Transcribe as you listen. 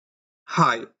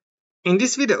Hi, in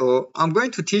this video, I'm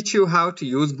going to teach you how to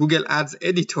use Google Ads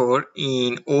Editor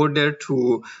in order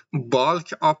to bulk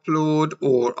upload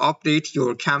or update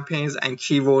your campaigns and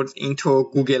keywords into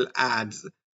Google Ads.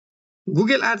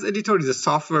 Google Ads Editor is a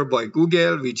software by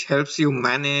Google which helps you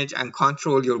manage and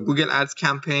control your Google Ads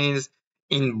campaigns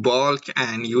in bulk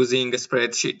and using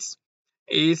spreadsheets.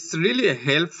 It's really a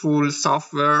helpful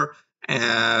software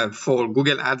for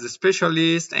Google Ads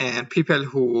specialists and people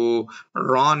who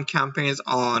run campaigns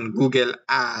on Google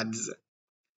Ads.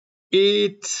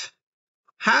 It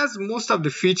has most of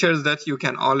the features that you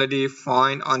can already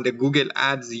find on the Google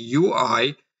Ads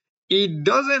UI. It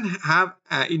doesn't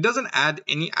add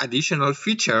any additional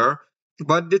feature,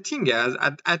 but the thing is,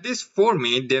 at least for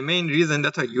me, the main reason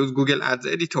that I use Google Ads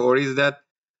Editor is that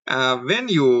when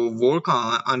you work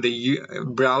on the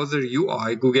browser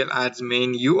UI, Google Ads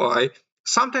main UI,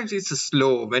 sometimes it's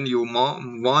slow when you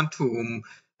want to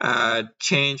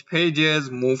change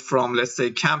pages, move from, let's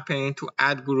say, campaign to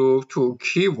ad group to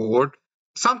keyword.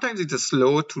 Sometimes it's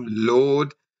slow to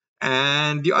load.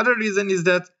 And the other reason is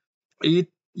that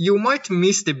you might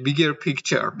miss the bigger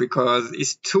picture because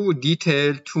it's too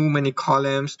detailed, too many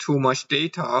columns, too much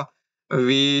data,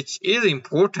 which is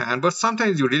important, but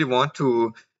sometimes you really want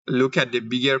to look at the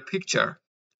bigger picture.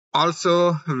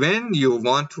 Also, when you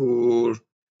want to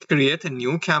create a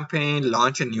new campaign,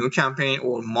 launch a new campaign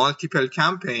or multiple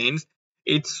campaigns,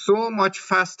 it's so much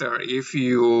faster if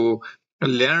you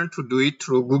learn to do it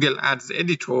through Google Ads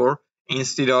Editor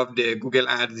instead of the Google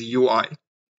Ads UI.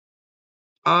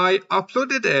 I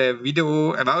uploaded a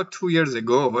video about 2 years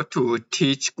ago to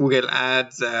teach Google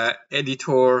Ads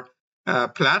Editor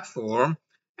platform.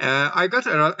 I got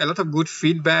a lot of good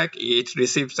feedback. It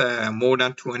receives more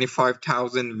than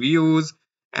 25,000 views,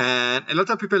 and a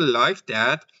lot of people like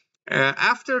that.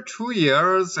 After 2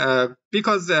 years,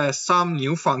 because some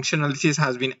new functionalities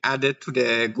has been added to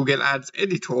the Google Ads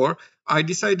Editor, I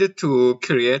decided to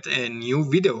create a new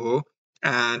video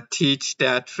and teach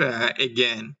that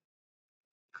again.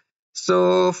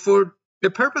 So for the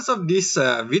purpose of this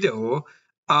video,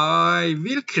 I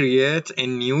will create a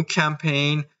new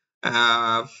campaign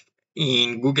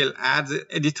in Google Ads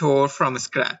Editor from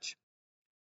scratch.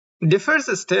 The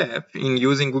first step in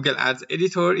using Google Ads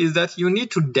Editor is that you need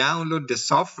to download the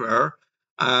software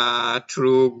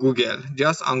through Google.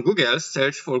 Just on Google,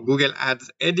 search for Google Ads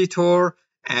Editor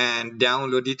and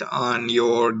download it on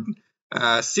your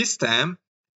system.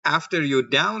 After you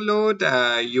download,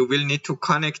 you will need to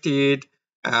connect it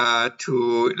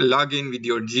to log in with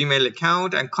your Gmail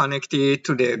account and connect it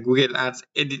to the Google Ads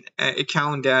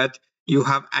account that you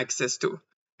have access to.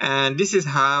 And this is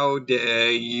how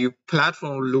the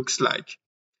platform looks like.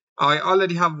 I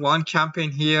already have one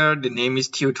campaign here. The name is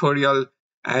Tutorial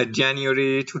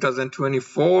January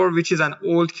 2024, which is an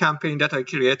old campaign that I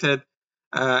created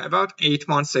about 8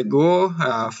 months ago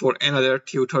for another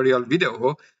tutorial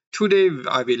video. Today,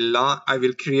 I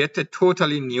will create a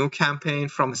totally new campaign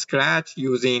from scratch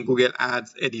using Google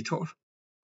Ads Editor.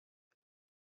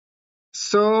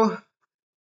 So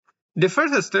the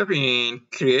first step in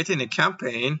creating a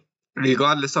campaign,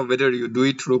 regardless of whether you do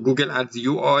it through Google Ads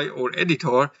UI or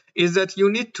Editor, is that you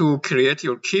need to create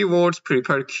your keywords,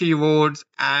 prepare keywords,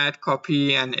 add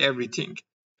copy, and everything.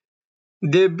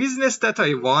 The business that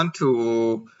I want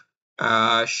to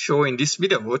show in this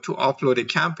video to upload a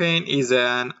campaign is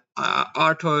an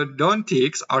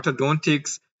orthodontics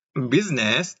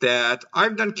business that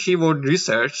I've done keyword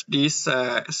research. This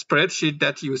spreadsheet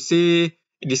that you see,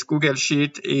 this Google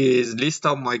sheet, is list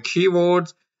of my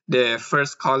keywords. The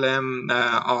first column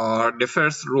or the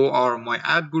first row are my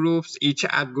ad groups. Each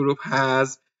ad group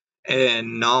has a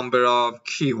number of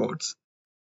keywords.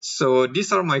 So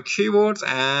these are my keywords,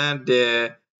 and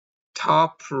the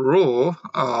top row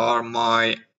are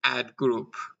my ad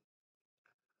group.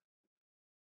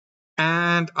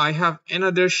 And I have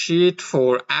another sheet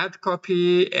for ad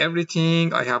copy,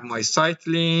 everything. I have my site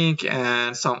link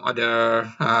and some other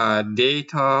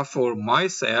data for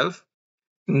myself.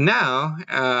 Now,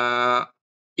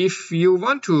 if you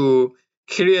want to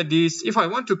create this, if I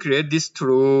want to create this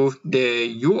through the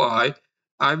UI,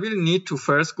 I will need to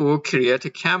first go create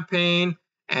a campaign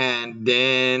and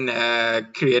then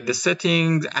create the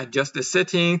settings, adjust the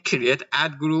setting, create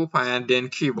ad group, and then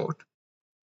keyword.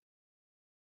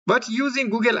 But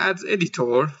using Google Ads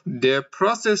Editor, the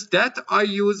process that I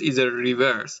use is a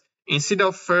reverse. Instead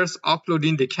of first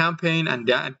uploading the campaign and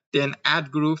then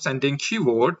ad groups and then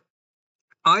keyword,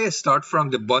 I start from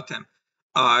the bottom.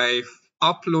 I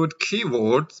upload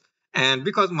keywords, and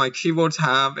because my keywords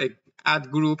have an ad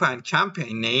group and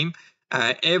campaign name,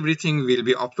 everything will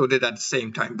be uploaded at the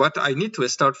same time. But I need to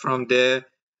start from the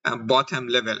bottom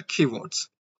level keywords.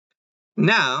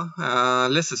 Now,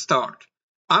 let's start.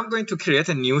 I'm going to create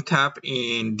a new tab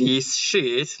in this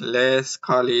sheet. Let's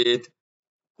call it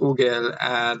Google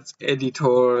Ads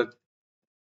Editor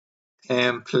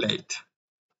Template.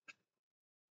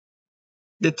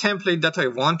 The template that I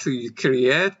want to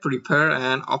create, prepare,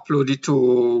 and upload it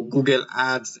to Google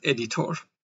Ads Editor.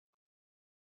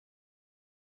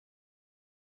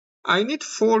 I need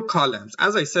 4 columns.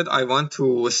 As I said, I want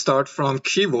to start from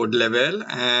keyword level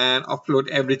and upload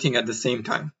everything at the same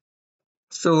time.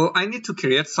 So I need to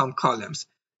create some columns.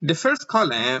 The first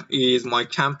column is my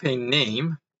campaign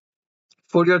name.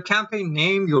 For your campaign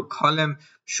name, your column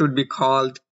should be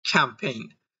called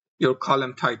campaign, your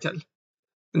column title.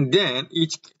 And then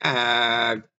each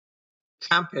campaign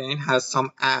has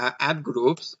some ad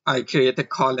groups. I create a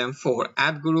column for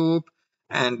ad group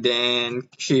and then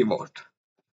keyword.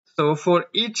 So for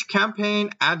each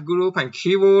campaign, ad group, and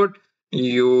keyword,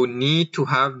 you need to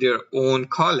have their own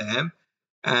column,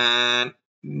 and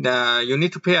you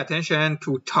need to pay attention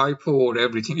to typo or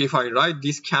everything. If I write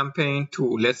this campaign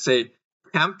to, let's say,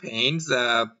 campaigns,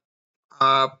 I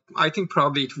think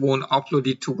probably it won't upload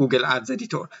it to Google Ads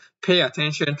Editor. Pay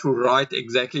attention to write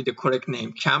exactly the correct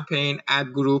name: campaign,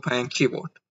 ad group, and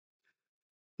keyword.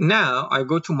 Now I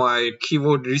go to my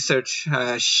keyword research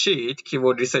sheet,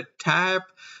 keyword research tab.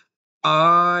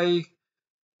 I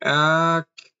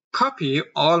copy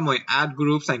all my ad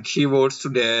groups and keywords to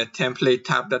the template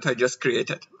tab that I just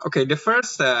created. Okay, the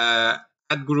first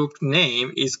ad group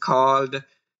name is called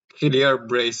Clear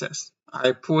Braces.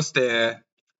 I post the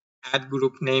ad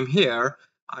group name here.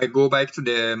 I go back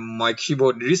to my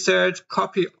keyword research,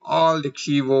 copy all the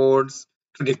keywords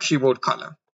to the keyword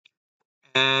column,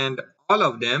 and all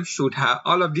of them should have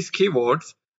all of these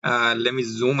keywords. Let me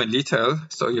zoom a little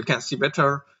so you can see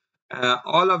better.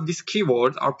 All of these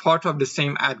keywords are part of the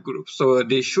same ad group, so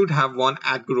they should have one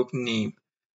ad group name.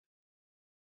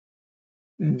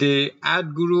 The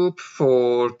ad group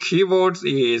for keywords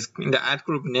is in the ad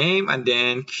group name and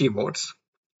then keywords.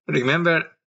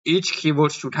 Remember, each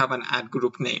keyword should have an ad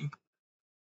group name.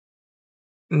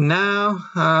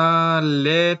 Now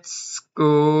let's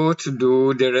go to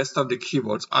do the rest of the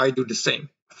keywords. I do the same.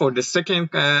 For the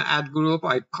second ad group,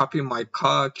 I copy my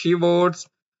keywords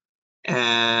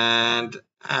and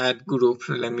ad group.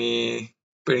 Let me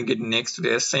bring it next to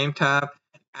the same tab.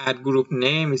 Ad group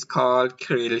name is called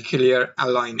Clear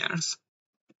Aligners.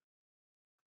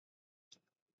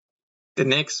 The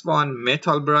next one,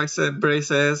 metal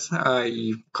braces.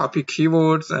 I copy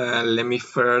keywords. Let me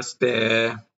first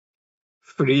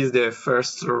freeze the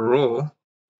first row.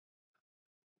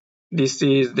 This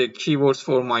is the keywords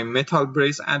for my metal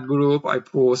brace ad group. I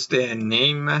post the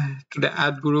name to the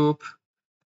ad group.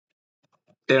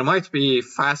 There might be a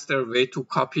faster way to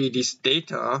copy this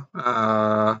data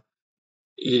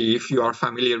if you are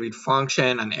familiar with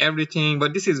function and everything,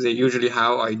 but this is usually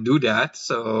how I do that.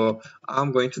 So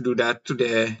I'm going to do that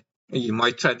to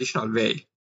my traditional way.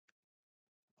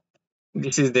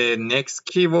 This is the next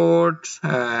keyword.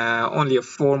 Only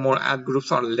 4 more ad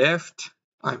groups are left.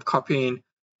 I'm copying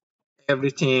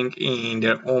everything in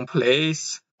their own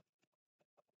place.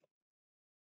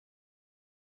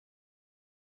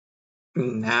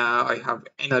 Now I have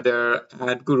another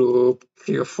ad group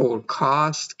here for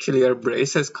cost, Clear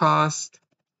Braces cost.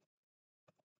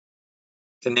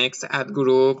 The next ad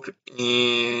group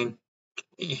in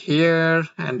here,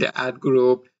 and the ad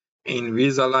group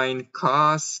Invisalign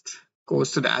cost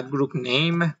goes to the ad group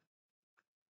name,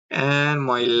 and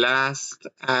my last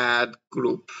ad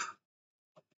group.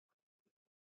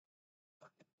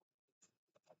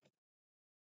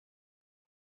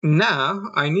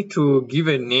 Now I need to give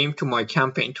a name to my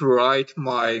campaign, to write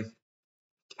my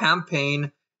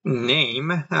campaign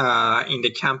name in the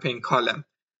campaign column.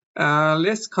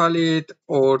 Let's call it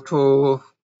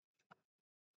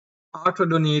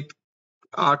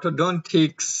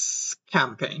orthodontics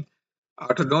campaign.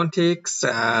 Orthodontics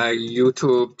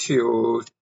YouTube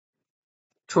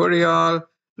tutorial.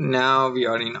 Now we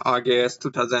are in August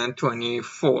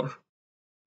 2024.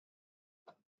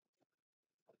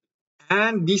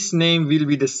 And this name will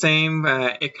be the same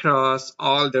across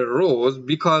all the rows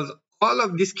because all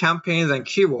of these campaigns and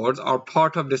keywords are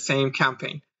part of the same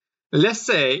campaign. Let's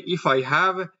say if I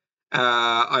have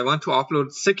I want to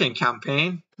upload second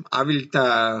campaign, I will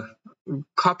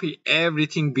copy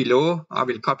everything below. I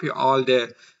will copy all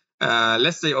the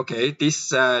let's say, okay,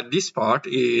 this part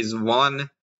is one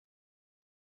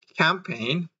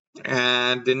campaign,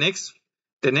 and the next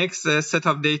set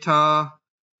of data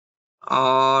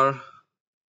are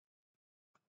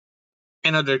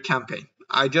another campaign.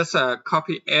 I just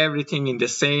copy everything in the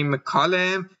same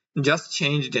column just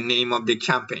change the name of the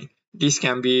campaign. This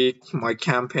can be my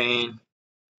campaign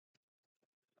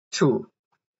 2.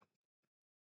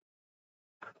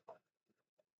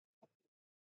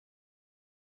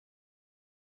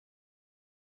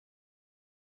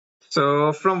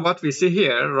 So from what we see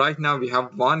here, right now we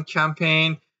have one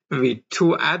campaign with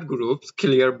 2 ad groups,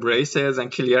 clear braces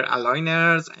and clear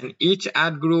aligners, and each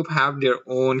ad group have their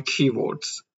own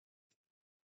keywords.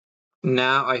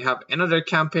 Now I have another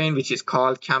campaign which is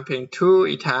called campaign 2.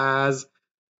 It has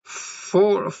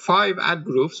 5 ad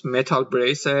groups: metal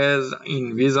braces,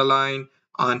 Invisalign,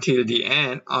 until the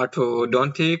end,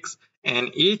 orthodontics,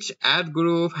 and each ad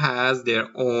group has their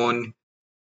own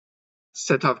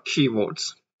set of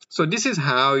keywords. So this is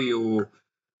how you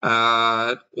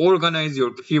organize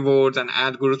your keywords and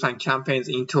ad groups and campaigns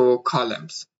into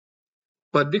columns.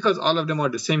 But because all of them are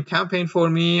the same campaign for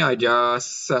me, I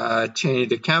just changed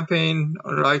the campaign.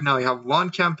 Right now I have one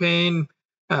campaign,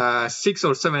 6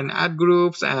 or 7 ad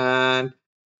groups, and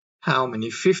how many?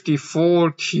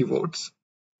 54 keywords.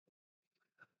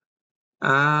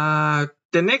 The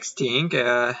next thing,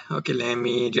 okay, let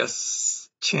me just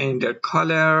change the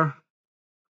color.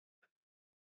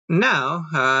 Now,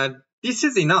 this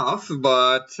is enough,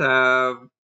 but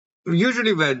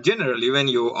usually, generally, when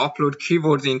you upload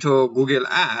keywords into Google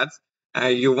Ads,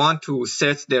 you want to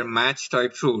set their match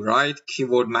type true, right?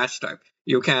 Keyword match type.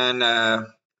 You can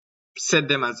set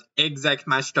them as exact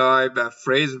match type,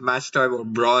 phrase match type, or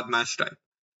broad match type.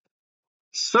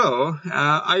 So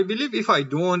I believe if I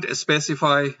don't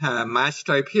specify match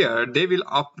type here, they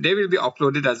will be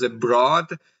uploaded as a broad.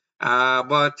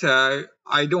 But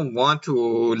I don't want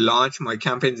to launch my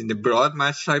campaigns in the broad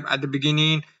match type at the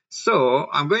beginning. So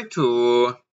I'm going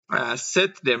to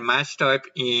set their match type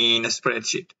in a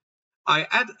spreadsheet. I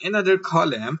add another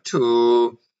column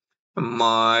to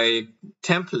my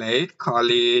template, call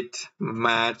it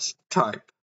match type.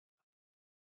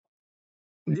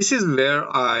 This is where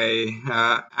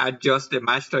I adjust the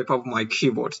match type of my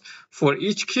keywords. For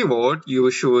each keyword, you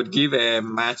should give a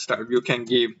match type. You can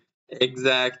give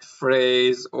exact,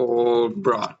 phrase, or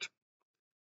broad.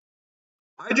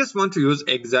 I just want to use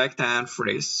exact and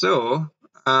phrase. So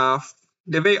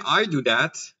the way I do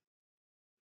that,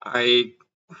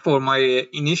 for my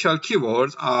initial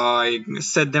keywords, I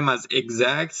set them as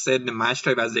exact, set the match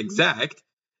type as exact,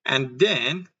 and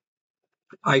then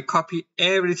I copy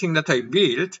everything that I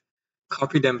built,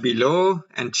 copy them below,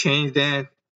 and change them.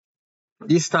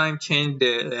 This time, change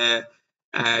the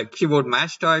keyword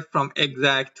match type from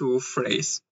exact to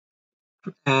phrase.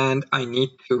 And I need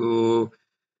to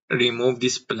remove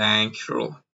this blank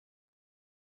row.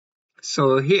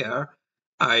 So here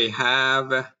I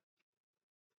have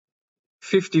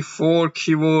 54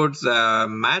 keywords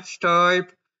match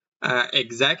type,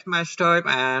 exact match type,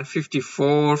 and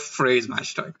 54 phrase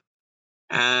match type.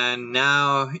 And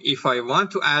now if I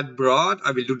want to add broad,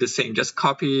 I will do the same. Just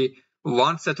copy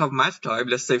one set of match type,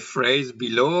 let's say phrase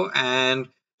below, and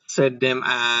set them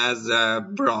as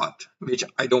broad, which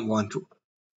I don't want to.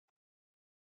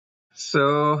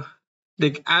 So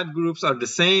the ad groups are the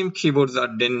same, keywords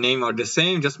are the name are the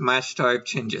same, just match type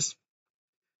changes.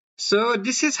 So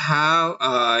this is how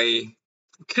I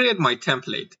create my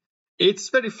template. It's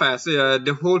very fast.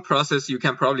 The whole process, you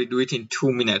can probably do it in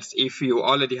 2 minutes if you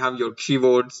already have your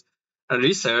keywords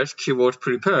research, keywords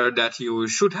prepared that you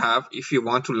should have if you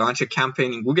want to launch a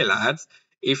campaign in Google Ads.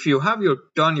 If you have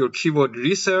done your keyword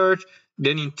research,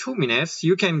 then in 2 minutes,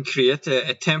 you can create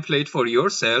a template for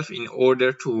yourself in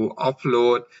order to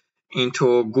upload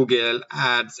into Google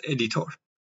Ads editor.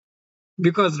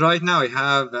 Because right now I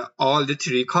have all the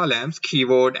 3 columns,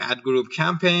 keyword, ad group,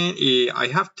 campaign, I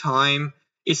have time.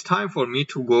 It's time for me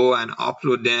to go and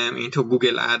upload them into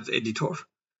Google Ads editor.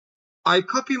 I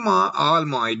copy all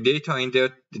my data in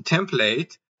the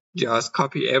template, just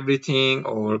copy everything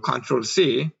or Control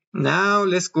C. Now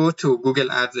let's go to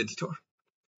Google Ads editor.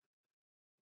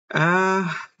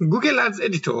 Google Ads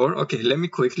editor, okay, let me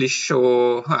quickly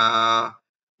show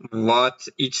what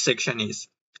each section is.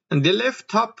 And the left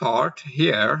top part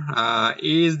here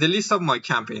is the list of my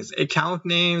campaigns, account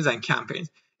names and campaigns.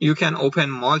 You can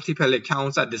open multiple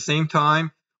accounts at the same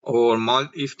time, or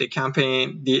if the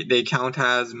account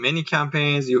has many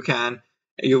campaigns, you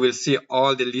will see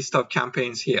all the list of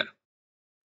campaigns here.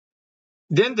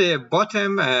 Then the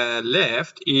bottom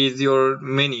left is your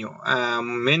menu,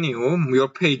 your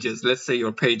pages. Let's say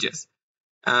your pages.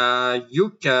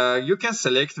 You can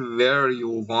select where you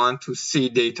want to see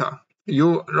data.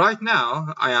 Right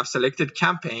now I have selected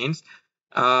campaigns.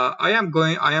 I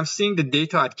am seeing the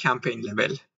data at campaign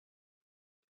level.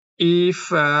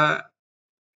 If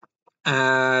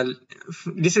Uh,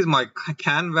 this is my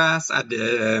canvas at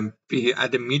the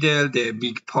middle. The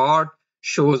big part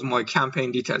shows my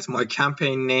campaign details, my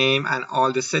campaign name, and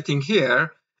all the setting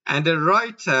here. And the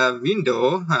right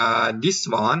window, this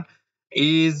one,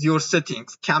 is your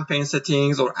settings, campaign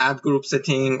settings, or ad group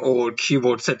setting, or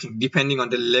keyword setting, depending on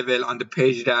the level on the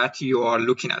page that you are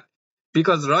looking at.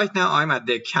 Because right now I'm at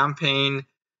the campaign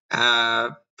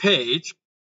page.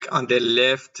 On the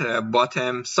left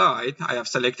bottom side, I have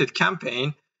selected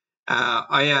campaign.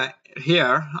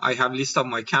 Here I have list of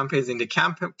my campaigns in the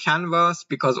canvas,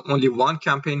 because only one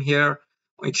campaign here.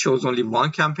 It shows only one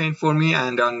campaign for me.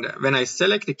 And when I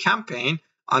select the campaign,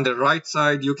 on the right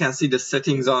side, you can see the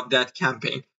settings of that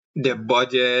campaign, the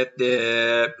budget,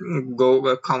 the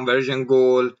conversion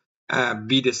goal,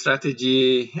 bid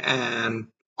strategy, and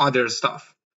other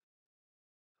stuff.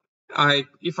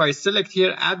 If I select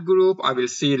here ad group, I will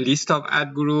see a list of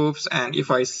ad groups. And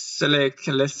if I select,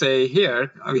 let's say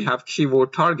here, we have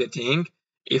keyword targeting.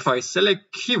 If I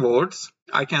select keywords,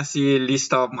 I can see a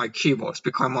list of my keywords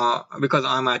because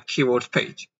I'm at keywords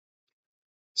page.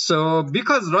 So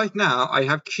because right now I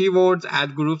have keywords,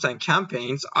 ad groups, and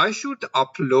campaigns, I should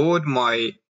upload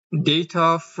my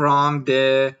data from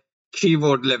the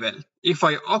keyword level. If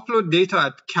I upload data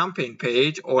at campaign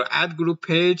page or ad group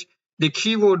page, the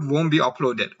keyword won't be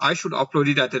uploaded. I should upload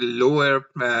it at a lower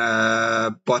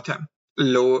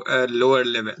lower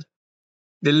level.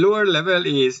 The lower level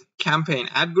is campaign,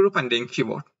 ad group, and then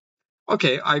keyword.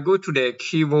 Okay, I go to the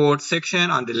keyword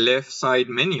section on the left side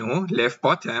menu, left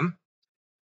bottom.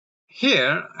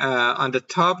 Here on the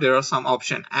top, there are some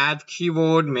options: add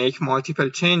keyword, make multiple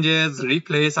changes,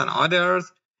 replace, and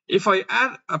others. If I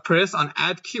press on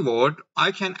add keyword,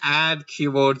 I can add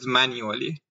keywords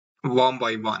manually, one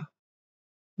by one.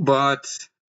 But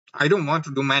I don't want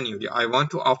to do manually. I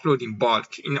want to upload in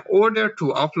bulk. In order to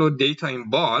upload data in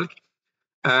bulk,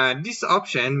 this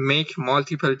option, make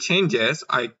multiple changes,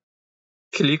 I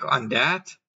click on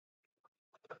that.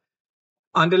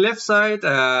 On the left side,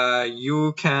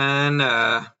 you can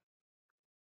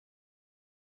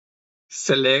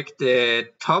select the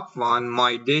top one.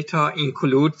 My data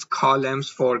includes columns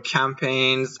for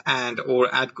campaigns and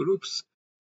or ad groups.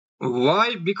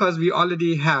 Why? Because we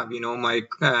already have, my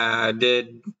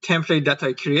the template that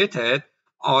I created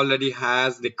already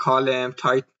has the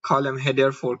column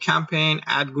header for campaign,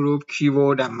 ad group,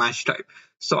 keyword, and match type.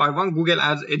 So I want Google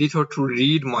Ads Editor to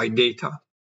read my data.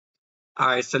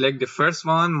 I select the first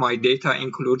one. My data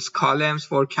includes columns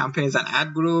for campaigns and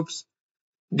ad groups.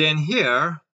 Then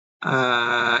here,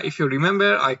 if you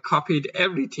remember, I copied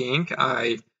everything.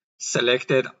 I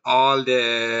selected all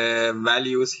the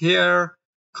values here,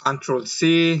 Control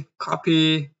C,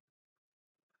 copy.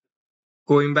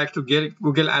 Going back to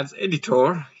Google Ads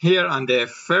Editor, here on the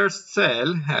first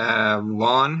cell,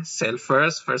 cell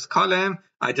first column,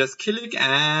 I just click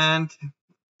and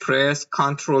press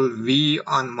Control V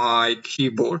on my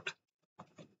keyboard.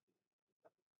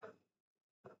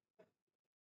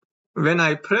 When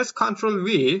I press Control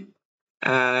V,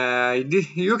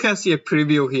 you can see a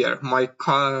preview here. My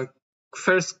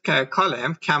first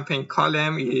column, campaign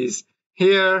column, is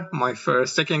here. My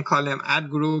second column, ad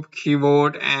group,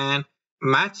 keyword, and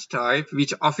match type,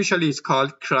 which officially is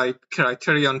called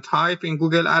criterion type in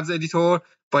Google Ads Editor.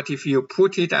 But if you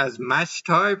put it as match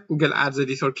type, Google Ads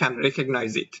Editor can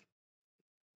recognize it.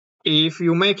 If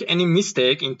you make any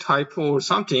mistake in typo or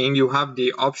something, you have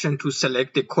the option to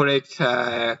select the correct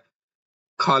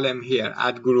column here,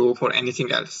 ad group or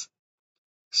anything else.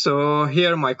 So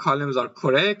here my columns are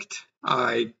correct.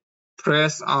 I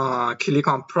click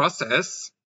on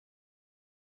process.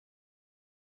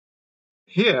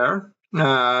 Here,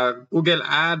 Google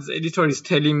Ads Editor is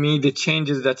telling me the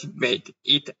changes that it made.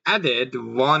 It added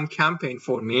one campaign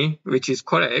for me, which is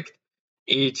correct.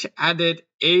 It added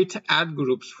 8 ad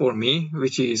groups for me,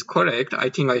 which is correct. I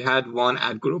think I had one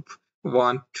ad group.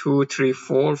 1, 2, 3,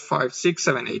 4, 5, 6,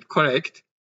 7, 8, correct.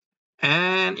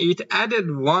 And it added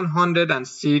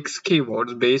 106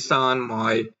 keywords based on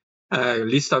my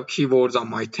list of keywords on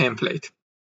my template.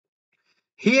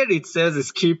 Here it says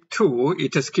skip 2.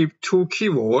 It skipped 2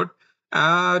 keywords.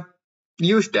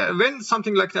 When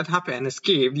something like that happens,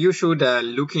 skip, you should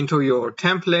look into your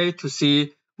template to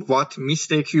see what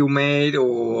mistake you made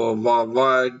or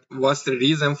what's the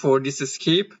reason for this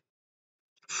skip.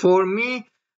 For me,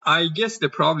 I guess the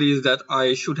problem is that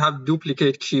I should have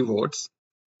duplicate keywords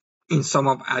in some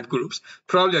of ad groups.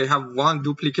 Probably I have one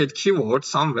duplicate keyword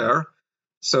somewhere.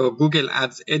 So Google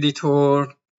Ads Editor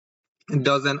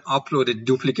doesn't upload a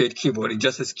duplicate keyword. It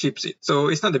just skips it. So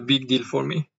it's not a big deal for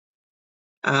me.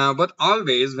 But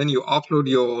always when you upload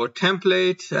your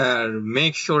template,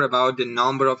 make sure about the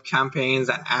number of campaigns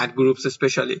and ad groups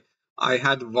especially. I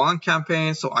had one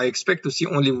campaign, so I expect to see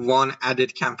only one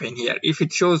added campaign here. If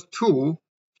it shows two,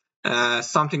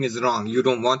 something is wrong. You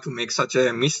don't want to make such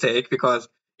a mistake, because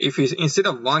if it's, instead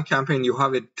of one campaign you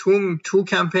have it two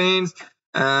campaigns,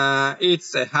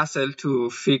 it's a hassle to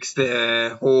fix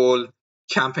the whole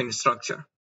campaign structure.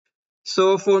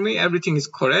 So for me, everything is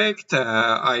correct.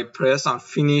 I press on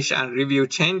finish and review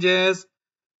changes.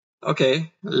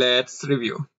 Okay, let's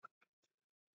review.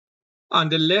 On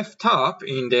the left top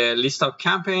in the list of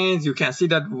campaigns, you can see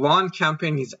that one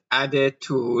campaign is added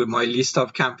to my list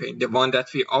of campaigns, the one that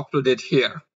we uploaded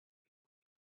here.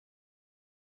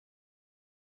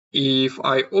 If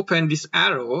I open this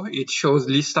arrow, it shows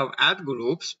list of ad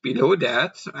groups below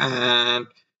that, and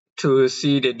to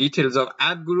see the details of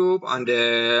ad group on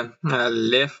the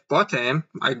left bottom,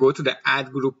 I go to the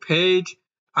ad group page.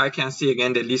 I can see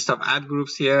again the list of ad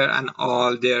groups here and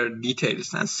all their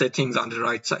details and settings on the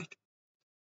right side.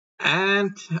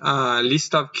 And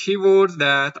list of keywords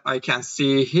that I can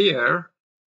see here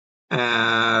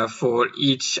for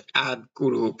each ad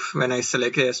group when I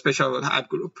select a special ad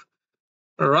group.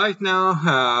 Right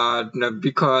now,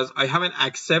 because I haven't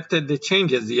accepted the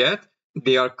changes yet,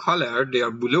 they are colored, they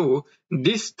are blue.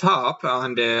 This top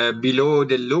on the below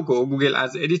the logo Google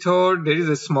Ads Editor, there is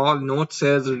a small note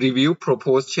says review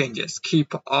proposed changes,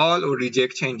 keep all or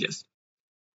reject changes.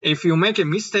 If you make a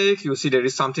mistake, you see there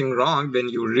is something wrong when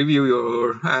you review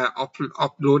your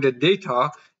uploaded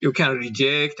data, you can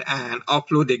reject and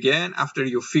upload again after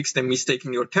you fix the mistake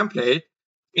in your template.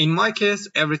 In my case,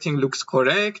 everything looks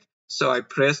correct, so I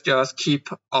press just keep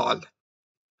all.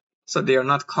 So they are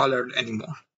not colored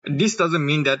anymore. This doesn't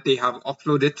mean that they have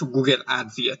uploaded to Google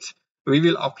Ads yet. We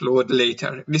will upload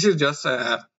later. This is just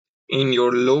in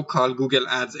your local Google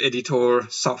Ads Editor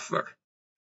software.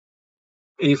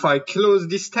 If I close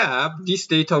this tab, this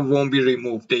data won't be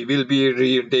removed. They will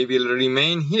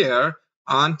remain here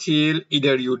until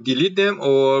either you delete them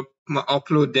or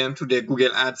upload them to the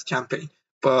Google Ads campaign.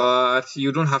 But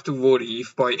you don't have to worry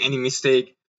if by any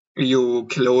mistake you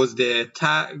close the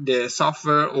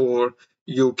software, or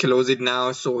you close it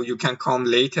now so you can come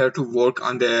later to work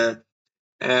on the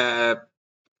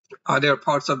other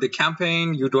parts of the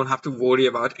campaign. You don't have to worry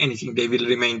about anything. They will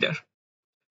remain there.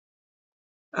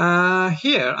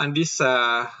 Here on this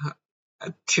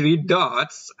three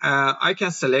dots, I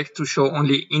can select to show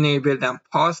only enabled and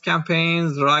paused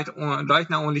campaigns. Right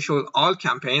now only shows all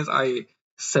campaigns. I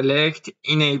select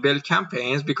enable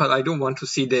campaigns because I don't want to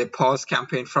see the pause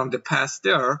campaign from the past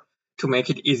there, to make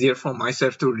it easier for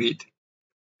myself to read.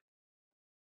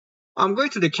 I'm going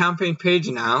to the campaign page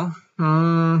now.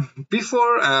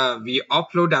 Before we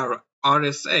upload our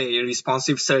RSA,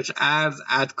 responsive search ads,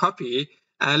 ad copy,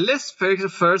 let's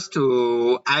first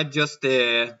to adjust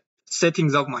the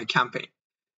settings of my campaign.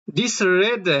 This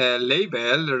red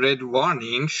label, red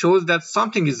warning, shows that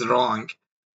something is wrong.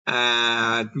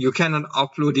 You cannot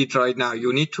upload it right now.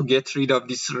 You need to get rid of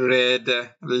this red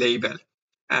label.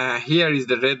 Here is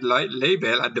the red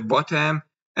label at the bottom.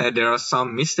 There are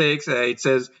some mistakes. It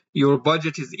says your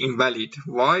budget is invalid.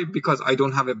 Why? Because I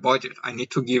don't have a budget. I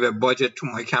need to give a budget to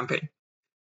my campaign.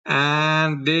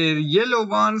 And the yellow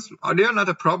ones, they are not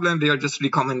a problem. They are just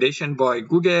recommendation by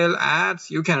Google Ads.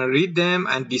 You can read them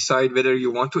and decide whether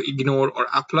you want to ignore or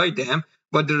apply them.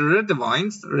 But the red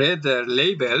ones, red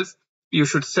labels, you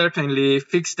should certainly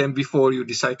fix them before you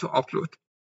decide to upload.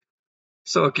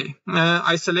 So, okay,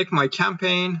 I select my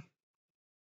campaign.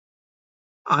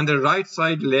 On the right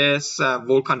side, let's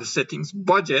work on the settings.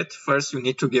 Budget, first you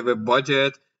need to give a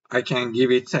budget. I can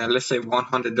give it, let's say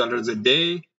 $100 a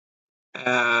day.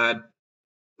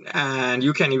 And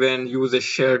you can even use a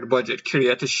shared budget,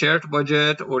 create a shared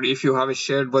budget, or if you have a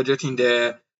shared budget in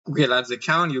the Google Ads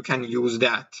account, you can use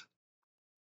that.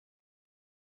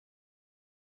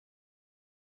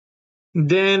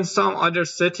 Then some other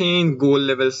settings, goal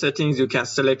level settings, you can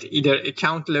select either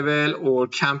account level or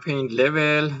campaign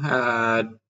level.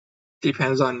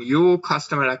 Depends on you.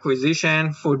 Customer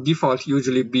acquisition, for default,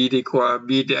 usually bid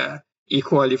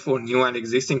equally for new and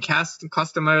existing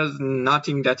customers.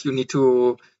 Nothing that you need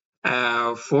to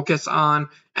focus on.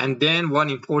 And then one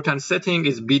important setting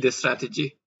is bid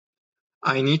strategy.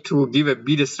 I need to give a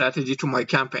bid strategy to my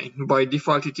campaign. By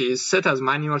default, it is set as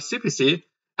manual CPC.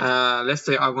 Let's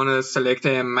say I want to select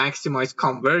a maximize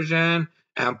conversion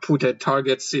and put a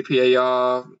target CPA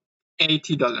of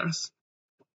 $80.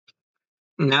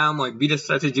 Now my bid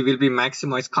strategy will be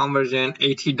maximize conversion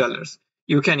 $80.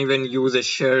 You can even use a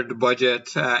shared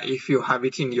budget if you have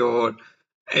it in your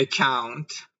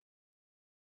account.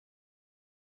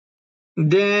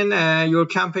 Then your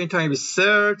campaign type is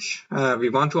search. We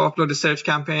want to upload the search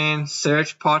campaign,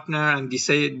 search partner, and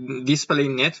display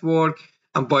network.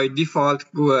 And by default,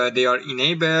 they are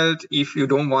enabled. If you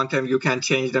don't want them, you can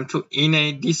change them to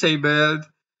disabled.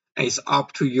 It's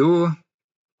up to you.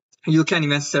 You can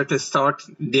even set a start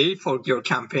date for your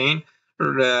campaign.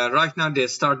 Right now, the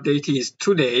start date is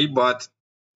today, but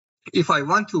if I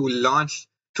want to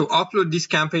upload this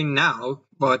campaign now,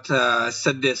 but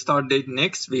set the start date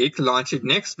next week, launch it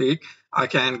next week, I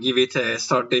can give it a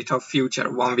start date of future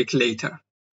 1 week later.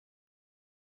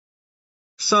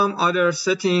 Some other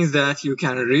settings that you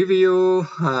can review,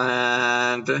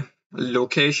 and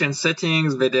location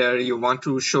settings, whether you want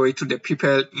to show it to the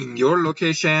people in your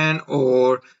location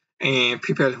or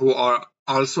people who are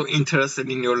also interested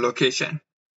in your location.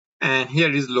 And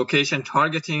here is location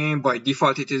targeting. By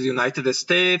default, it is United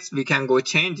States. We can go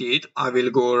change it. I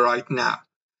will go right now.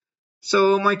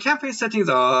 So my campaign settings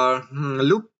are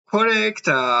look correct.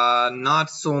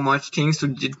 Not so much things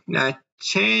to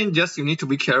change. Just you need to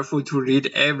be careful to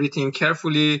read everything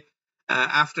carefully.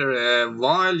 After a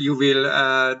while, you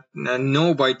will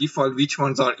know by default which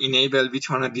ones are enabled, which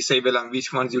ones are disabled, and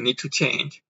which ones you need to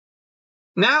change.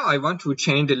 Now I want to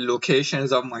change the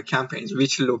locations of my campaigns,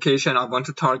 which location I want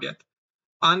to target.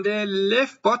 On the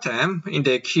left bottom in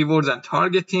the keywords and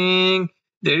targeting,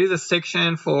 there is a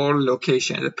section for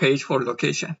location, a page for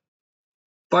location.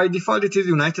 By default, it is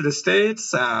United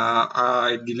States.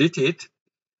 I delete it.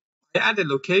 I add a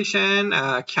location,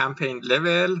 campaign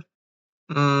level.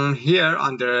 Here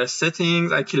under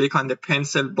settings, I click on the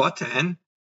pencil button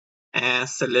and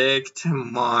select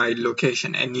my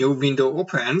location. A new window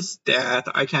opens that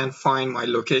I can find my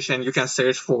location. You can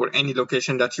search for any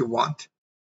location that you want.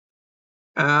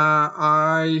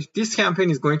 This campaign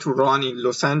is going to run in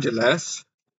Los Angeles.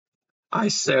 I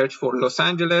search for Los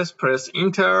Angeles, press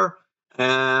enter,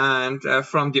 and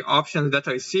from the options that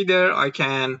I see there, I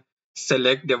can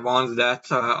select the ones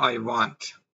that I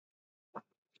want.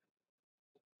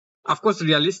 Of course,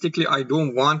 realistically, I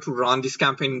don't want to run this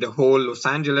campaign in the whole Los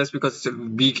Angeles because it's a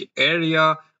big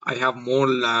area. I have more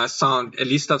a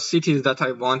list of cities that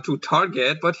I want to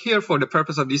target. But here, for the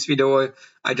purpose of this video,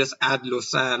 I just add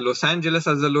Los Angeles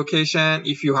as a location.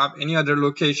 If you have any other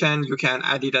location, you can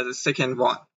add it as a second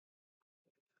one.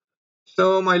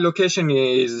 So my location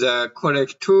is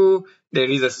correct too. There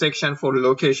is a section for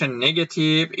location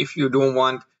negative. If you don't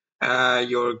want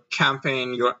your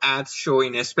campaign, your ads show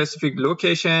in a specific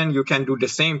location, you can do the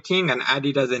same thing and add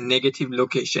it as a negative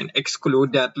location.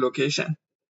 Exclude that location.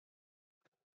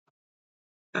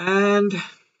 And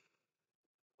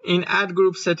in ad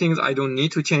group settings, I don't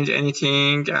need to change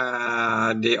anything.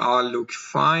 They all look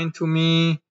fine to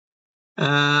me.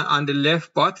 On the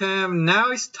left bottom,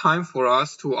 now it's time for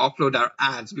us to upload our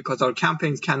ads because our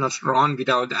campaigns cannot run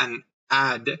without an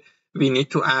ad. We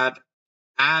need to add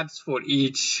ads for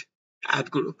each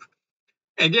ad group.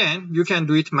 Again, you can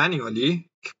do it manually.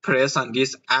 Press on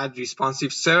this add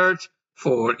responsive search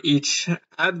for each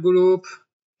ad group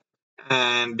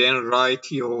and then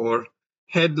write your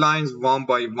headlines one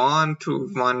by one to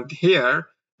one here,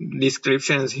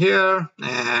 descriptions here,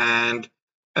 and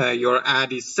your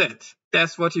ad is set.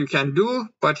 That's what you can do.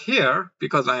 But here,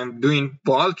 because I am doing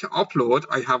bulk upload,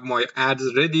 I have my ads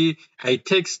ready. It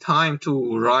takes time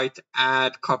to write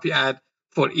ad, copy ad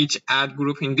for each ad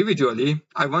group individually.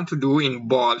 I want to do in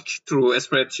bulk through a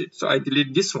spreadsheet. So I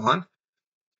delete this one.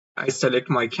 I select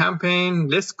my campaign.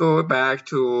 Let's go back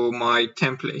to my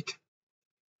template.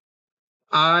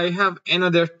 I have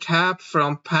another tab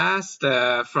from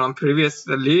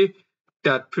previously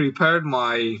that prepared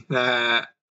my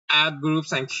ad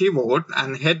groups and keyword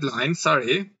and headlines.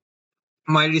 Sorry,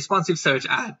 my responsive search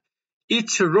ad.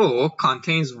 Each row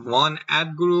contains one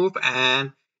ad group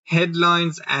and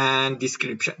headlines and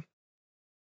description.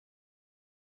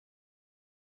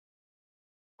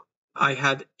 I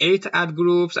had 8 ad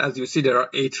groups. As you see, there are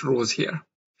 8 rows here.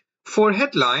 For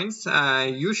headlines,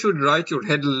 you should write your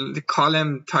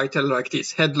column title like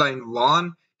this: headline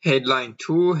 1, headline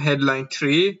 2, headline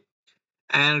 3,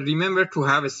 and remember to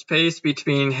have a space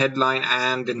between headline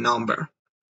and the number.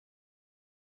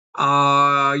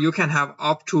 You can have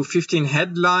up to 15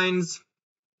 headlines.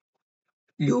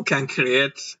 You can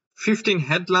create 15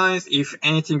 headlines. If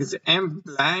anything is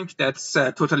blank, that's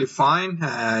totally fine.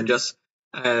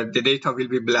 The data will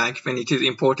be blank when it is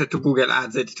imported to Google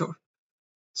Ads Editor.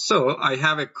 So I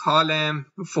have a column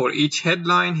for each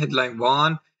headline, headline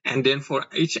 1, and then for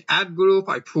each ad group,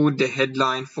 I put the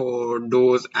headline for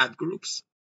those ad groups.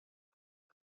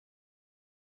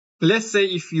 Let's say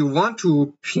if you want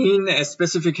to pin a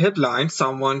specific headline,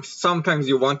 sometimes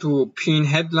you want to pin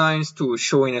headlines to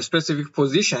show in a specific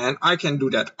position, I can do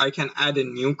that. I can add a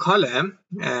new column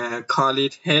and call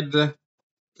it headline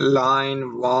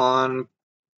 1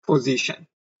 position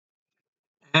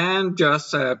and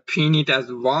just pin it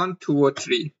as 1, 2, or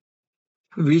 3,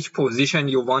 which position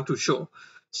you want to show.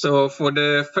 So for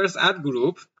the first ad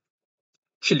group,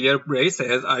 clear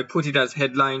braces, I put it as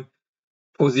headline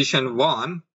position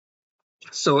 1.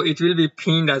 So it will be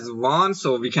pinned as 1,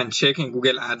 so we can check in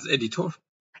Google Ads editor.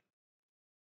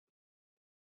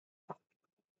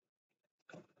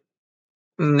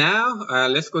 Now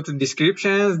let's go to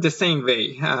descriptions the same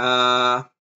way. Let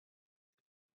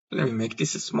me make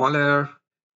this smaller.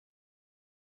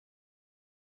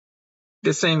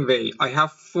 The same way, I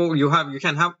have 4. You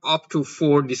can have up to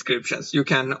 4 descriptions. You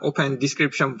can open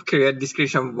description, create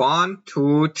description 1,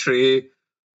 2, 3,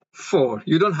 4.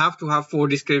 You don't have to have 4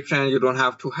 descriptions. You don't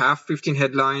have to have 15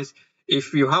 headlines.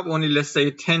 If you have only, let's say,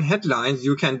 10 headlines,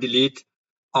 you can delete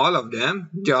all of them.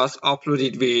 Just upload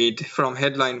it with from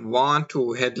headline 1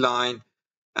 to headline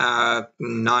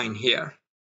 9 here.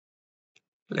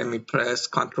 Let me press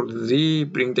Ctrl Z,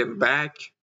 bring them back.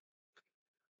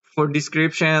 For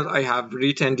descriptions, I have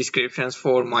written descriptions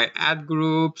for my ad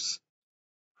groups.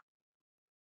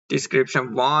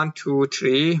 Description 1, 2,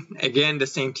 3. Again, the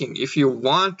same thing. If you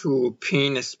want to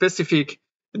pin a specific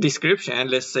description,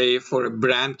 let's say for a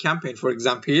brand campaign, for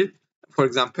example,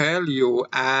 you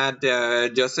add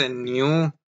just a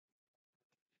new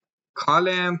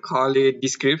column, call it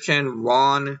description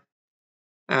 1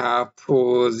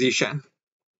 position.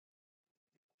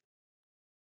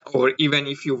 Or even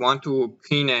if you want to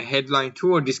pin a headline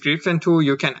 2 or description 2,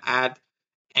 you can add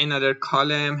another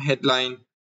column, headline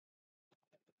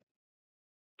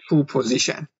 2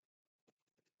 position.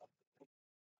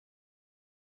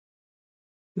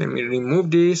 Let me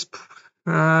remove this.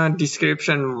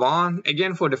 Description 1.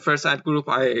 Again, for the first ad group,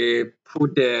 I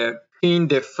pin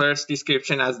the first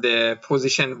description as the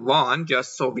position 1,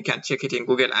 just so we can check it in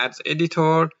Google Ads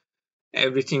editor.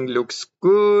 Everything looks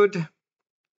good.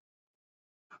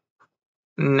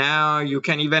 Now you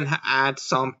can even add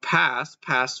some pass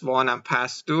 1 and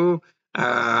pass 2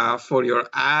 for your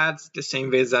ads, the same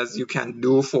ways as you can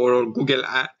do for Google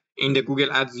in the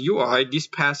Google Ads UI. This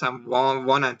pass and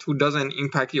 1 and 2 doesn't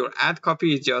impact your ad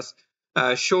copy. It just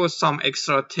shows some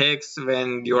extra text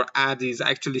when your ad is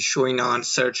actually showing on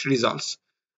search results.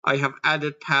 I have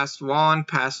added pass 1,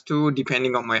 pass 2,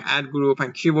 depending on my ad group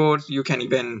and keywords. You can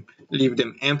even leave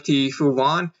them empty if you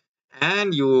want.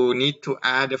 And you need to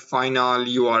add a final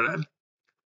URL.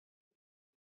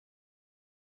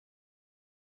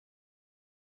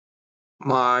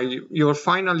 Your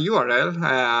final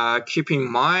URL, keep in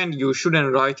mind you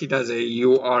shouldn't write it as a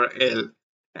URL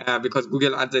because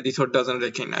Google Ads Editor doesn't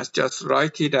recognize. Just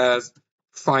write it as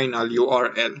final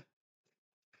URL.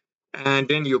 And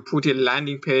then you put a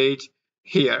landing page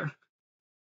here.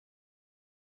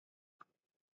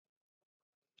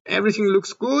 Everything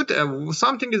looks good.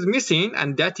 Something is missing,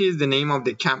 and that is the name of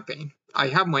the campaign. I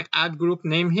have my ad group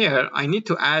name here. I need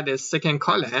to add a second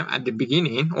column at the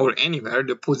beginning or anywhere.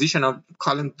 The position of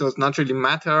column does not really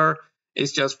matter.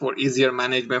 It's just for easier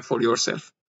management for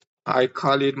yourself. I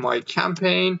call it my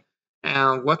campaign.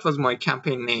 And what was my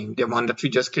campaign name? The one that we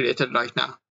just created right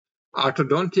now.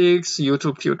 Orthodontics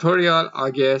YouTube tutorial,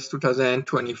 August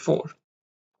 2024.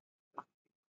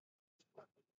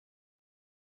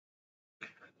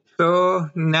 So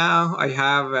now I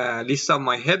have a list of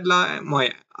my headline,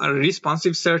 my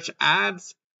responsive search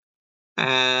ads,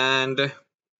 and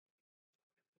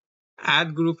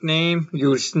ad group name.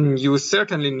 You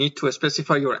certainly need to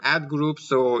specify your ad group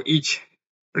so each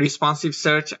responsive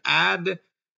search ad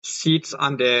sits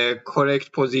on the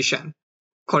correct position,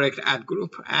 correct ad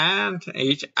group, and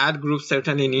each ad group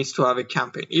certainly needs to have a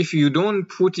campaign. If you don't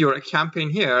put your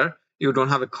campaign here, you don't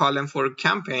have a column for a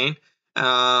campaign,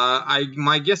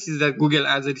 my guess is that Google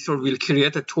Ads Editor will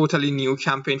create a totally new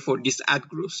campaign for these ad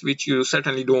groups, which you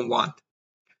certainly don't want.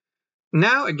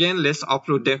 Now again, let's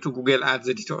upload them to Google Ads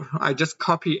Editor. I just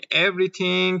copy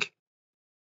everything,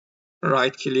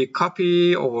 right click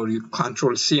copy, or you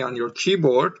Ctrl C on your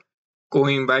keyboard,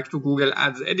 going back to Google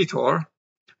Ads Editor.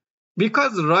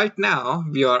 Because right now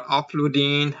we are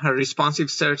uploading responsive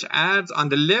search ads, on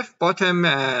the left bottom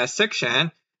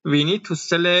section, we need to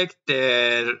select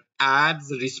the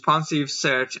ads responsive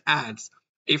search ads.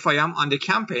 If I am on the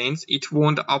campaigns, it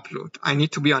won't upload. I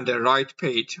need to be on the right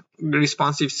page,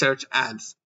 responsive search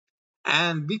ads.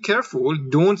 And be careful,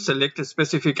 don't select a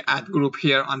specific ad group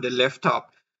here on the left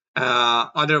top.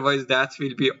 Otherwise, that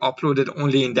will be uploaded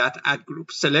only in that ad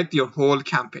group. Select your whole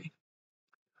campaign.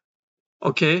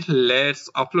 Okay, let's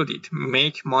upload it.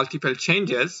 Make multiple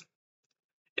changes.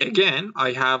 Again,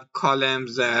 I have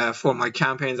columns for my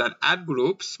campaigns and ad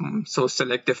groups. So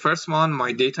select the first one.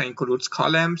 My data includes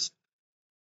columns.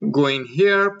 Go in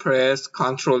here, press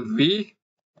Ctrl V,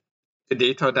 the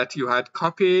data that you had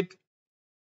copied.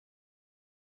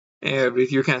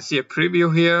 You can see a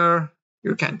preview here.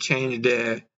 You can change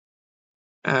the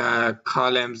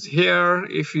columns here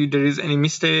if there is any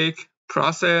mistake.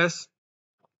 Process.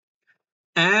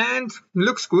 And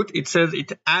looks good. It says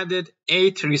it added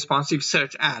 8 responsive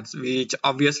search ads, which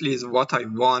obviously is what I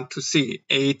want to see.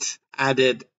 8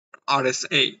 added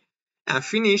RSA. And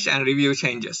finish and review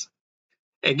changes.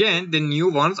 Again, the new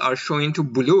ones are showing to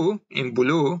blue in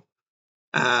blue.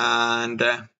 And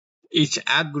each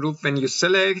ad group, when you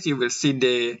select, you will see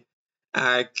the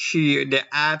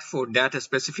ad for that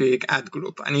specific ad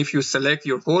group. And if you select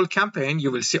your whole campaign,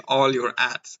 you will see all your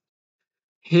ads.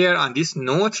 Here on this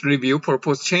note, review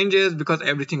proposed changes. Because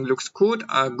everything looks good,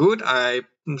 I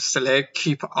select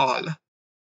keep all.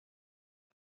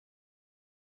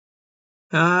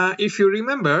 If you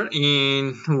remember,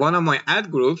 in one of my ad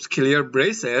groups, Clear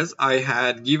Braces, I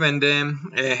had given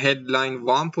them a headline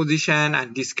 1 position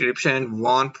and description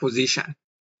 1 position,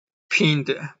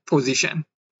 pinned position,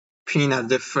 pin as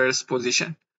the first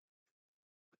position.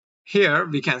 Here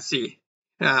we can see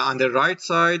on the right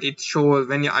side, it shows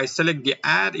when I select the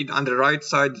ad, on the right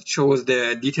side, it shows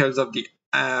the details of the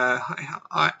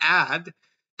ad.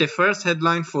 The first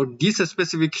headline for this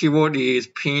specific keyword is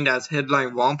pinned as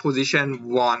headline 1 position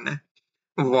 1.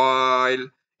 While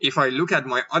if I look at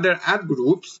my other ad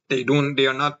groups, they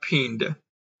are not pinned.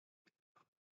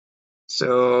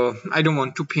 So I don't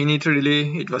want to pin it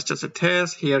really. It was just a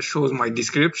test. Here shows my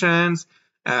descriptions.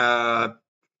 Again,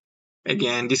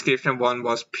 description 1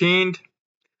 was pinned.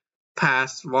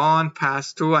 Pass 1,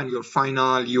 pass 2, and your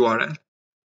final URL.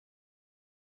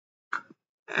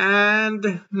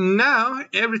 And now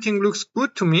everything looks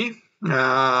good to me.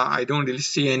 I don't really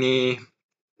see any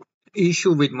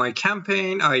issue with my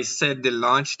campaign. I set the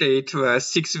launch date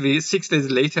 6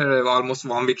 days later, almost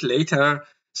 1 week later.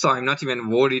 So I'm not even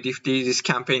worried if this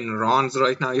campaign runs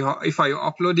right now if I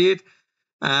upload it.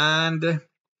 And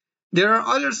there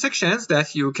are other sections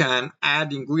that you can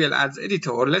add in Google Ads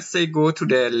Editor. Let's say go to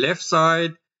the left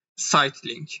side, site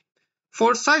link.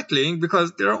 For site link,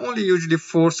 because there are only usually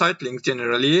 4 site links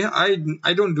generally, I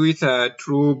don't do it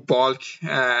through bulk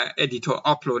editor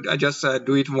upload. I just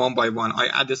do it one by one. I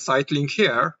add a site link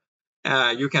here.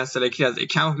 You can select it as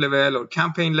account level or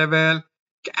campaign level.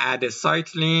 Add a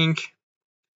site link.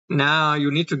 Now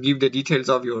you need to give the details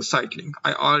of your site link.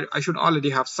 I should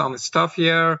already have some stuff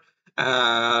here.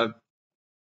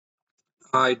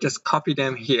 I just copy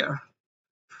them here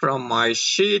from my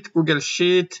sheet, Google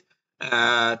Sheet,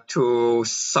 to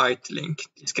site link,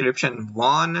 description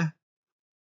 1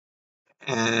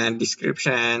 and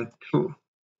description 2.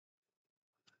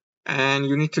 And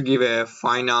you need to give a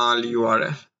final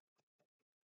URL.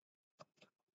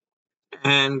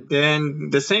 And then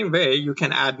the same way, you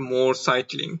can add more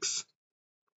site links.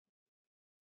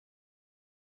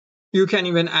 You can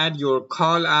even add your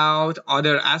call out,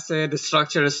 other asset,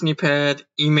 structure snippet,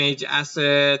 image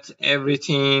asset,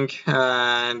 everything.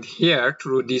 And here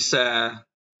through this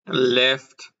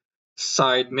left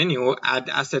side menu, add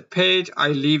asset page, I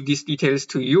leave these details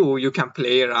to you. You can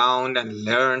play around and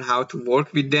learn how to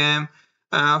work with them.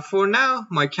 For now,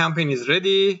 my campaign is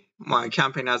ready. My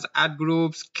campaign has ad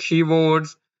groups,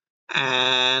 keywords,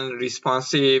 and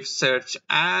responsive search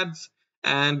ads.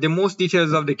 And the most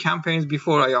details of the campaigns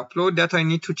before I upload that I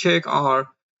need to check are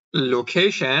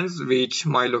locations, which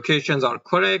my locations are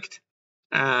correct,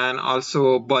 and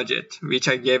also budget, which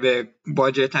I gave a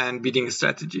budget and bidding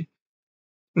strategy.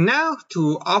 Now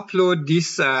to upload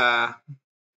this data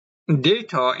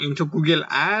into Google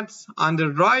Ads, on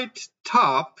the right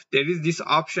top, there is this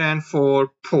option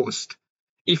for post.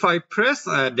 If I press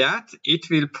that,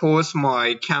 it will post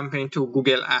my campaign to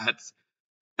Google Ads.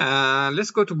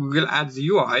 Let's go to Google Ads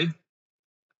UI.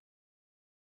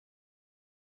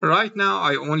 Right now,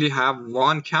 I only have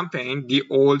one campaign, the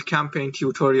old campaign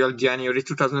tutorial January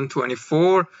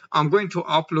 2024. I'm going to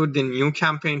upload the new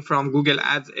campaign from Google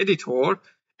Ads Editor,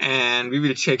 and we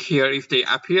will check here if they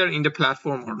appear in the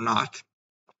platform or not.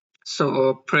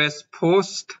 So press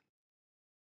post.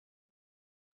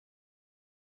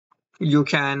 You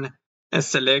can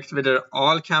select whether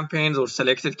all campaigns or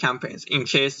selected campaigns. In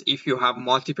case if you have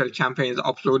multiple campaigns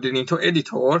uploaded into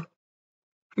editor,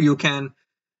 you can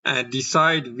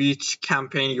decide which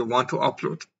campaign you want to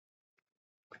upload.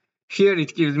 Here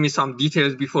it gives me some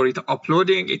details before it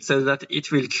uploading. It says that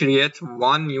it will create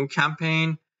one new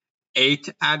campaign 8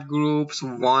 ad groups,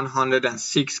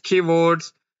 106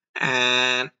 keywords,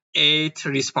 and 8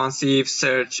 responsive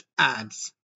search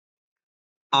ads.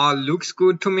 All looks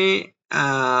good to me.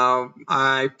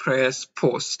 I press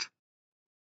post.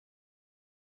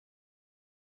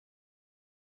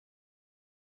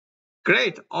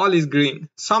 Great, all is green.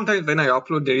 Sometimes when I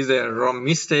upload, there is a wrong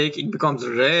mistake. It becomes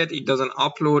red. It doesn't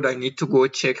upload. I need to go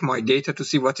check my data to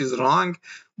see what is wrong.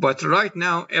 But right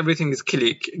now, everything is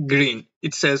green.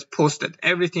 It says posted.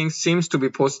 Everything seems to be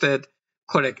posted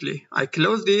correctly. I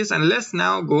close this and let's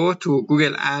now go to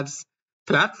Google Ads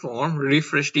platform,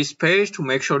 refresh this page to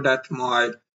make sure that my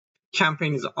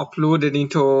campaign is uploaded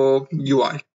into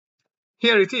UI.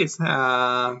 Here it is,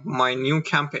 my new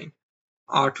campaign.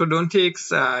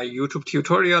 Orthodontics YouTube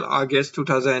tutorial, August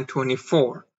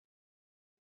 2024.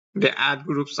 The ad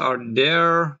groups are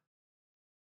there.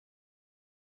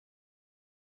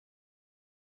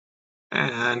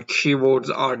 And keywords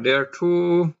are there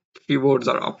too. Keywords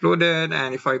are uploaded.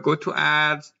 And if I go to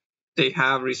ads, they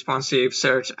have responsive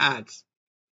search ads.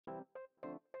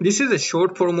 This is a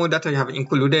short promo that I have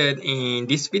included in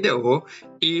this video.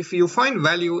 If you find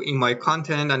value in my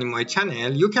content and in my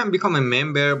channel, you can become a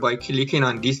member by clicking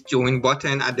on this join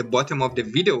button at the bottom of the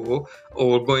video,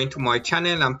 or going to my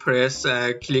channel and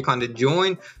click on the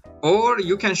join, or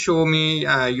you can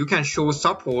show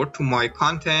support to my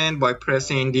content by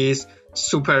pressing this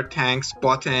super thanks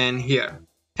button here.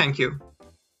 Thank you.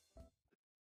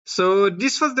 So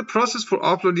this was the process for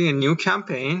uploading a new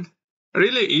campaign.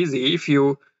 Really easy. If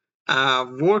you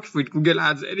work with Google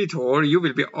Ads Editor, you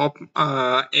will be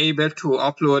able to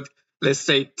upload, let's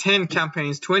say, 10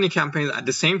 campaigns, 20 campaigns at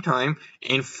the same time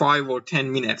in 5 or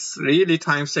 10 minutes. Really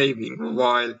time saving.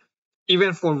 While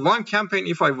even for one campaign,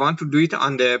 if I want to do it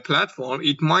on the platform,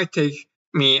 it might take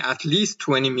me at least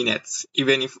 20 minutes,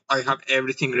 even if I have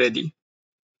everything ready.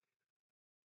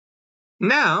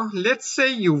 Now, let's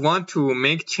say you want to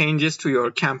make changes to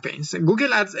your campaigns.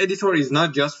 Google Ads Editor is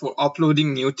not just for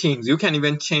uploading new things. You can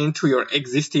even change to your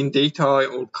existing data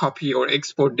or copy or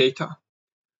export data.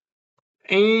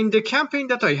 In the campaign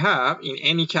that I have, in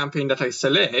any campaign that I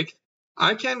select,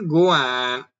 I can go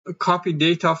and copy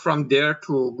data from there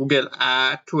to Google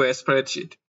Ads to a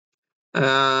spreadsheet.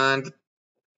 And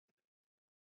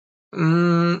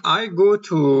I go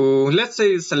to, let's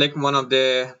say, select one of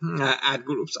the ad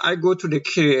groups. I go to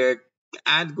the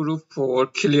ad group for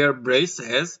clear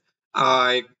braces.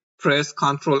 I press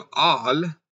Ctrl All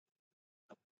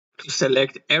to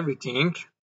select everything,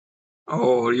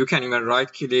 or you can even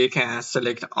right click and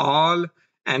select all,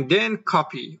 and then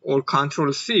copy or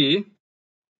Ctrl C.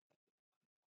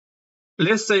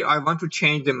 Let's say I want to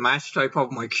change the match type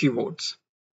of my keywords.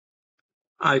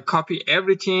 I copy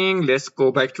everything. Let's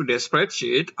go back to the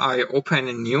spreadsheet. I open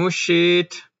a new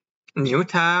sheet, new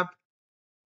tab,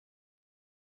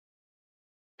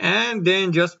 and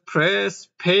then just press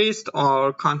paste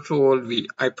or Control V.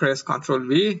 I press Control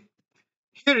V.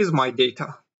 Here is my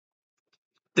data.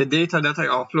 The data that I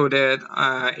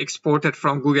uploaded, exported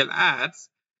from Google Ads.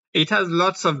 It has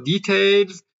lots of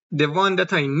details. The one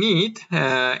that I need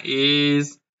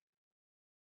is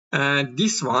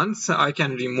this one, so I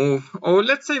can remove, or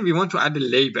let's say we want to add a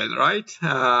label, right?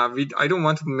 I don't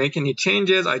want to make any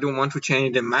changes. I don't want to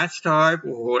change the match type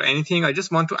or anything. I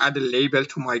just want to add a label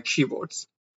to my keywords.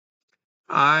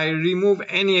 I remove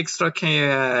any extra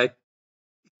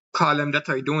column that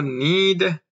I don't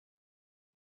need.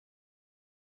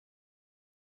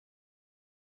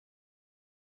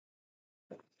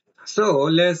 So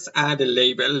let's add a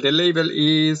label. The label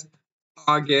is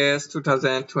August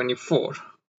 2024.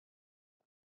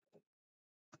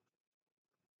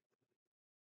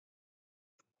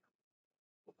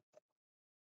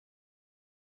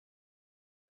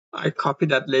 I copy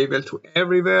that label to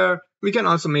everywhere. We can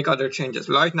also make other changes.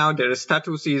 Right now, their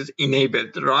status is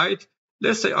enabled, right?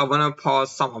 Let's say I want to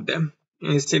pause some of them.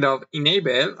 Instead of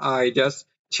enable, I just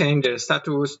change their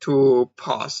status to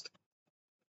paused.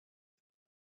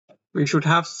 We should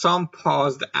have some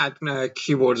paused ad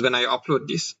keywords when I upload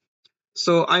this.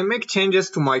 So I make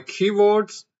changes to my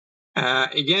keywords.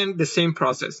 Again, the same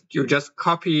process. You just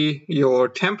copy your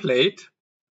template.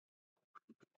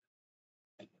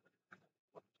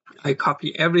 I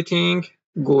copy everything,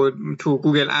 go to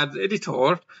Google Ads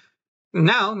Editor.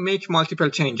 Now make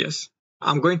multiple changes.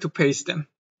 I'm going to paste them.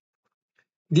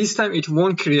 This time it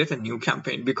won't create a new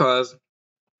campaign because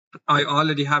I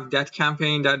already have that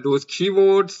campaign, those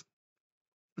keywords.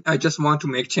 I just want to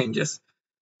make changes.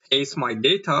 Paste my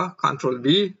data, Control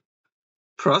V,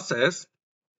 process.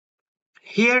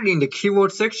 Here in the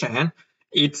keyword section,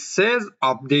 it says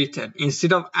updated.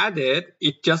 Instead of added,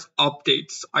 it just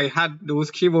updates. I had those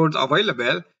keywords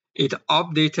available. it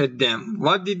updated them.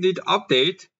 What did it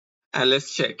update?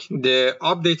 Let's check. The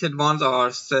updated ones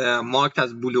are marked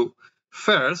as blue.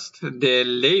 First, the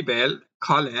label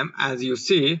column, as you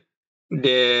see,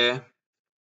 the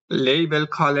label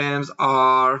columns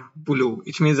are blue.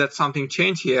 It means that something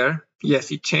changed here.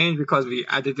 Yes, it changed because we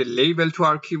added a label to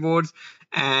our keywords.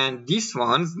 And these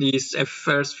ones, these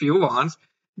first few ones,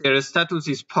 their status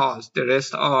is paused. The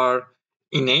rest are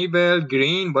enabled,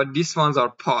 green, but these ones are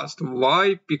paused.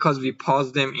 Why? Because we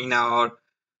paused them in our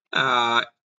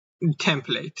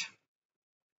template.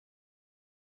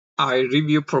 I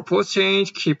review proposed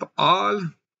change, keep all.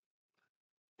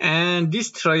 And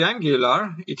this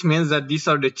triangular, it means that these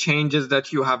are the changes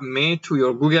that you have made to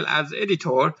your Google Ads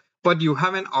editor, but you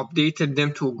haven't updated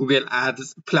them to Google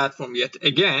Ads platform yet.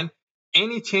 Again,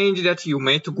 any change that you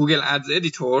made to Google Ads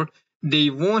editor, they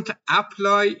won't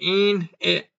apply in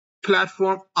a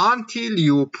platform until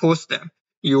you post them.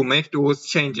 You make those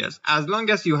changes. As long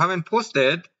as you haven't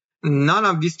posted, none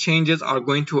of these changes are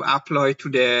going to apply to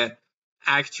the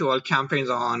actual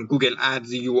campaigns on Google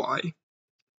Ads UI.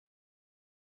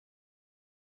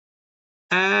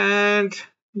 And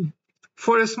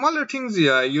for smaller things,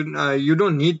 yeah, you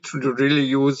don't need to really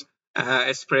use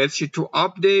a spreadsheet to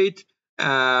update.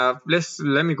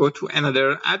 Let me go to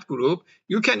another ad group.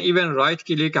 You can even right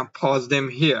click and pause them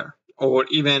here, or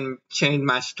even change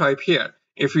match type here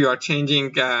if you are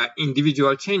changing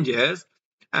individual changes.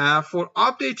 For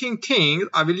updating things,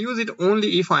 I will use it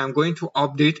only if I am going to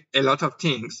update a lot of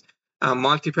things,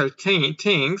 multiple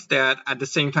things that at the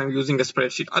same time using a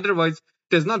spreadsheet. Otherwise,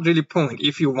 there's not really point.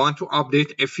 If you want to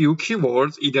update a few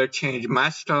keywords, either change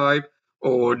match type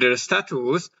or their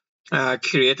status,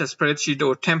 create a spreadsheet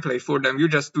or template for them. You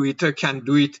just can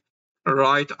do it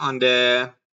right on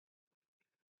the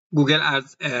Google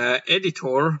Ads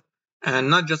editor, and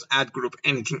not just ad group,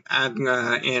 anything, and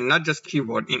not just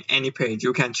keyword. In any page,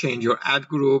 you can change your ad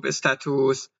group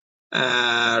status,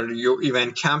 you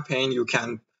even campaign, you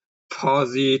can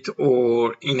pause it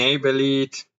or enable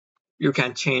it. You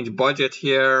can change budget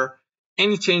here.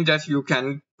 Any change that you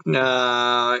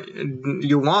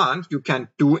want, you can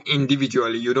do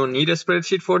individually. You don't need a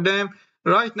spreadsheet for them.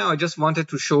 Right now, I just wanted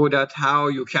to show that how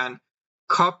you can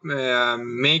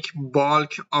make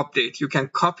bulk update. You can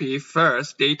copy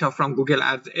first data from Google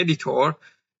Ads editor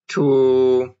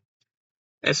to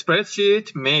a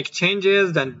spreadsheet, make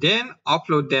changes, and then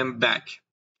upload them back.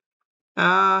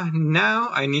 Now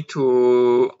I need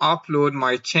to upload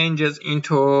my changes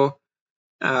into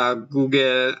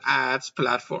Google Ads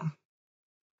platform.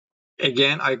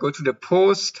 Again, I go to the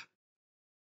post.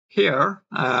 Here,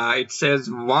 it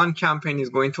says one campaign is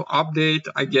going to update.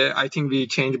 I think we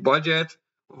changed budget.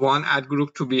 One ad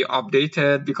group to be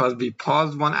updated because we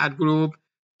paused one ad group.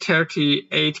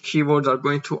 38 keywords are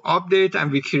going to update,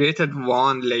 and we created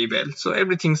one label. So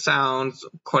everything sounds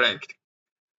correct.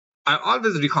 I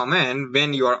always recommend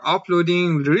when you are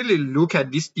uploading, really look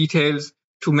at these details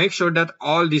to make sure that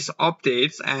all these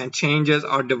updates and changes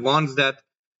are the ones that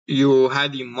you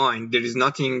had in mind. There is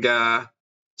nothing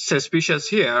suspicious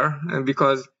here,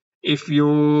 because if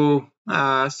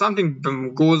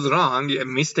something goes wrong, a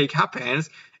mistake happens,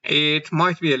 it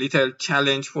might be a little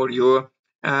challenge for you.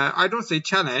 I don't say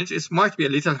challenge, it might be a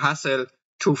little hassle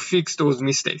to fix those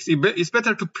mistakes. It's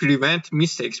better to prevent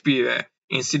mistakes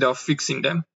instead of fixing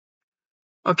them.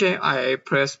 Okay, I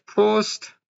press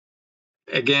post.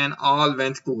 Again, all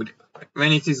went good.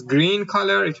 When it is green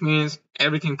color, it means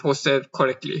everything posted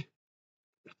correctly.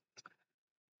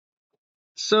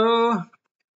 So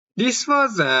this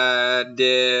was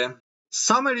the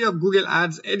summary of Google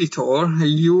Ads editor.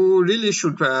 You really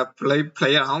should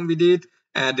play around with it.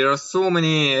 There are so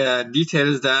many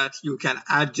details that you can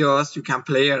adjust, you can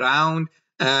play around.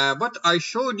 But I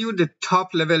showed you the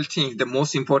top level things, the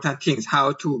most important things,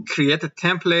 how to create a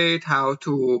template, how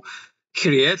to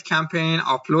create campaign,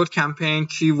 upload campaign,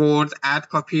 keywords, ad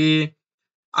copy.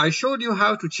 I showed you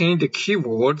how to change the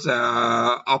keywords,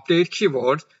 update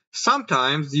keywords.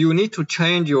 Sometimes you need to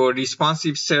change your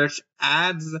responsive search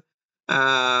ads,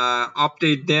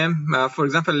 update them. For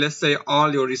example, let's say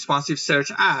all your responsive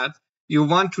search ads, you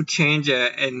want to change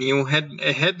a new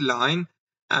headline.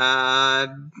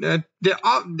 The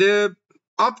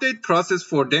update process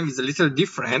for them is a little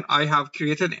different. I have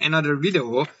created another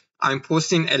video. I'm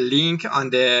posting a link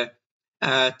on the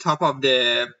top of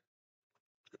this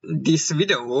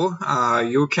video.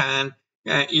 You can,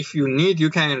 if you need, you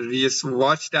can just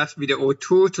watch that video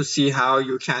too to see how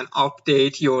you can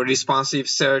update your responsive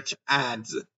search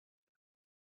ads.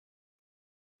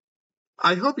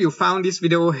 I hope you found this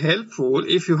video helpful.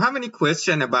 If you have any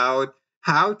question about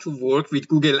how to work with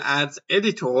Google Ads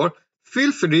Editor,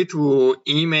 feel free to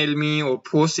email me or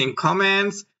post in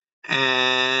comments.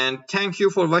 And thank you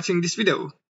for watching this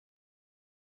video.